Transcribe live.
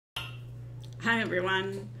Hi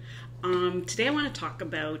everyone. Today I want to talk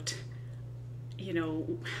about,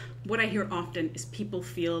 what I hear often is people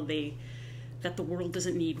feel that the world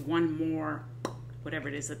doesn't need one more, whatever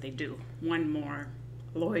it is that they do, one more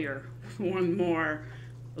lawyer, one more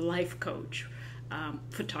life coach,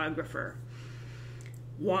 photographer.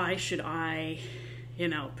 Why should I,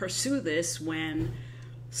 pursue this when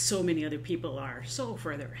so many other people are so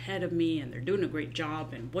further ahead of me and they're doing a great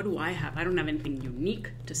job, and what do I have? I don't have anything unique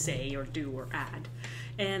to say or do or add.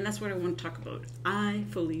 And that's what I want to talk about. I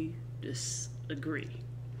fully disagree.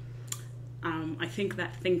 I think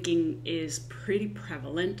that thinking is pretty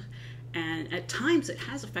prevalent, and at times it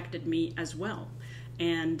has affected me as well.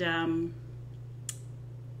 And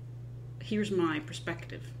here's my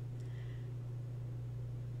perspective.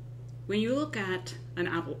 When you look at an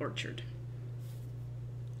apple orchard,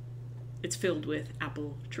 it's filled with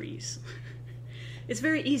apple trees. It's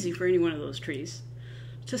very easy for any one of those trees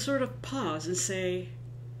to sort of pause and say,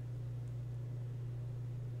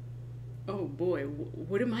 oh boy,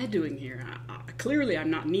 what am I doing here? Clearly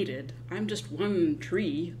I'm not needed. I'm just one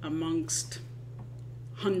tree amongst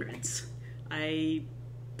hundreds. A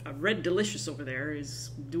Red Delicious over there is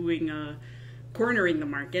doing cornering the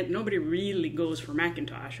market. Nobody really goes for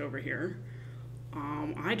Macintosh over here.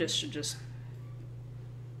 I should just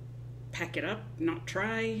pack it up, not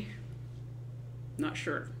try, not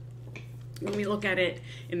sure. When we look at it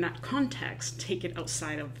in that context, take it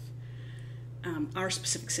outside of our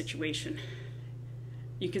specific situation,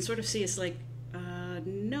 you can sort of see it's like,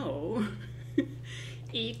 no.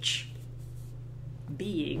 Each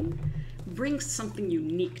being brings something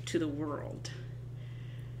unique to the world.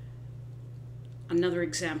 Another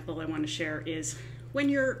example I want to share is when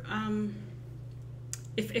you're,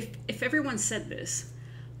 if everyone said this,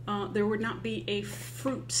 there would not be a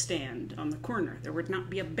fruit stand on the corner. There would not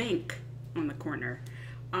be a bank on the corner.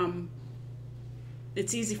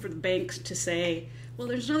 It's easy for the banks to say, well,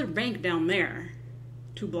 there's another bank down there,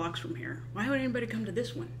 2 blocks from here. Why would anybody come to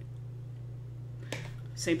this one?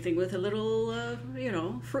 Same thing with a little,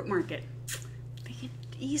 fruit market. They could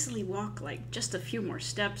easily walk like just a few more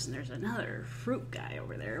steps and there's another fruit guy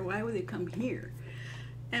over there. Why would they come here?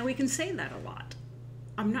 And we can say that a lot.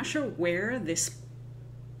 I'm not sure where this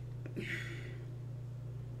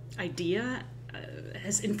idea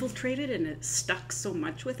has infiltrated and it's stuck so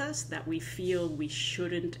much with us that we feel we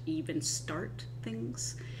shouldn't even start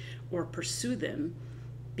things or pursue them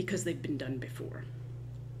because they've been done before.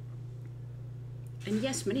 And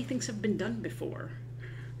yes, many things have been done before,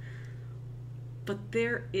 but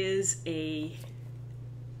there is a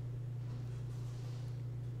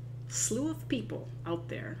slew of people out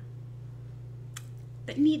there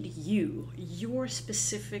that need your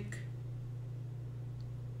specific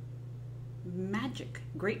magic,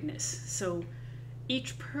 greatness. So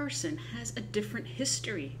each person has a different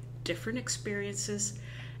history, different experiences,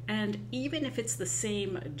 and even if it's the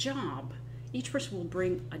same job, each person will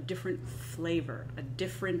bring a different flavor, a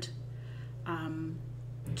different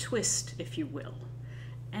twist, if you will.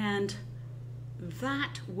 And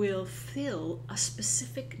that will fill a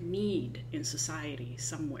specific need in society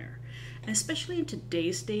somewhere. And especially in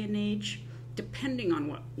today's day and age, depending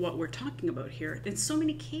on what we're talking about here, in so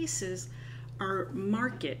many cases, our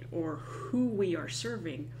market or who we are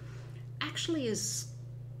serving actually is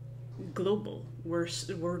global. We're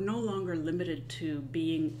no longer limited to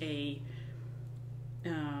being a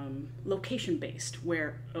location-based,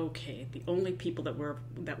 where, okay, the only people that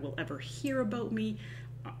will ever hear about me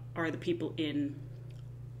are the people in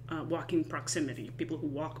walking proximity, people who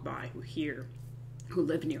walk by, who hear, who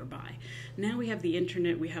live nearby. Now we have the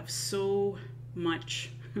internet, we have so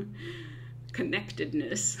much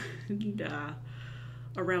connectedness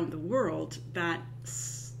around the world that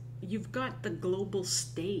you've got the global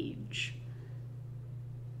stage.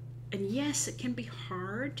 And yes, it can be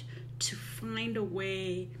hard to find a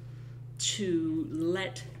way to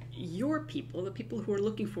let your people, the people who are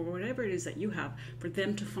looking for whatever it is that you have, for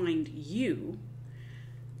them to find you.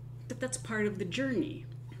 But that's part of the journey,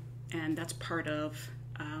 and that's part of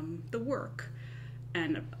the work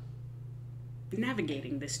and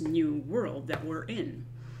navigating this new world that we're in.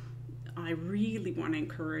 I really want to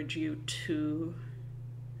encourage you to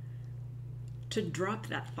drop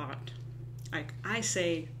that thought. Like I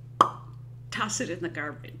say, toss it in the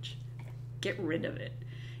garbage. Get rid of it.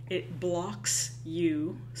 It blocks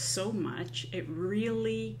you so much. It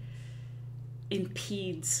really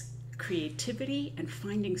impedes creativity and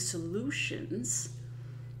finding solutions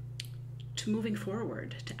to moving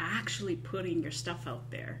forward, to actually putting your stuff out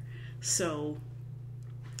there. So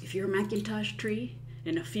if you're a Macintosh tree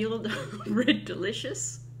in a field of Red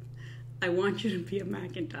Delicious, I want you to be a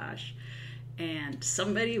Macintosh and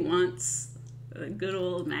somebody wants a good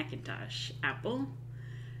old Macintosh Apple,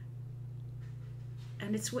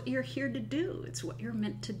 and it's what you're here to do. It's what you're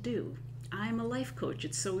meant to do. I'm a life coach.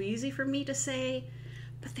 It's so easy for me to say,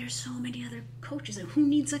 but there's so many other coaches, and who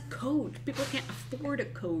needs a coach? People can't afford a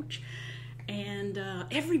coach, and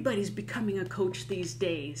everybody's becoming a coach these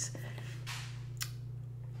days.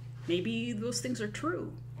 Maybe those things are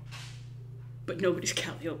true, but nobody's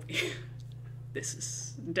Calliope. This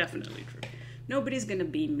is definitely true. Nobody's gonna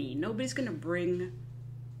be me. Nobody's gonna bring,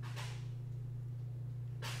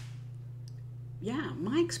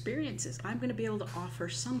 my experiences. I'm gonna be able to offer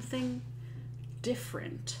something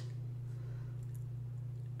different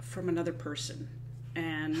from another person,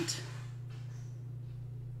 and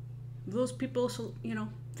those people, so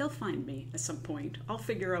they'll find me at some point. I'll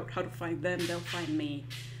figure out how to find them. They'll find me.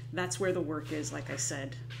 That's where the work is, like I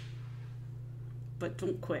said. But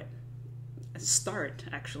don't quit. Start,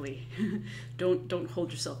 actually. Don't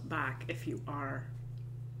hold yourself back if you are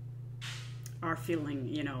feeling,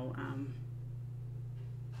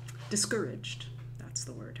 discouraged. That's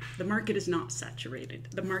the word. The market is not saturated.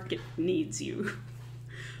 The market needs you.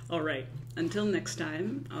 All right. Until next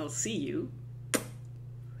time, I'll see you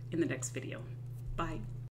in the next video. Bye.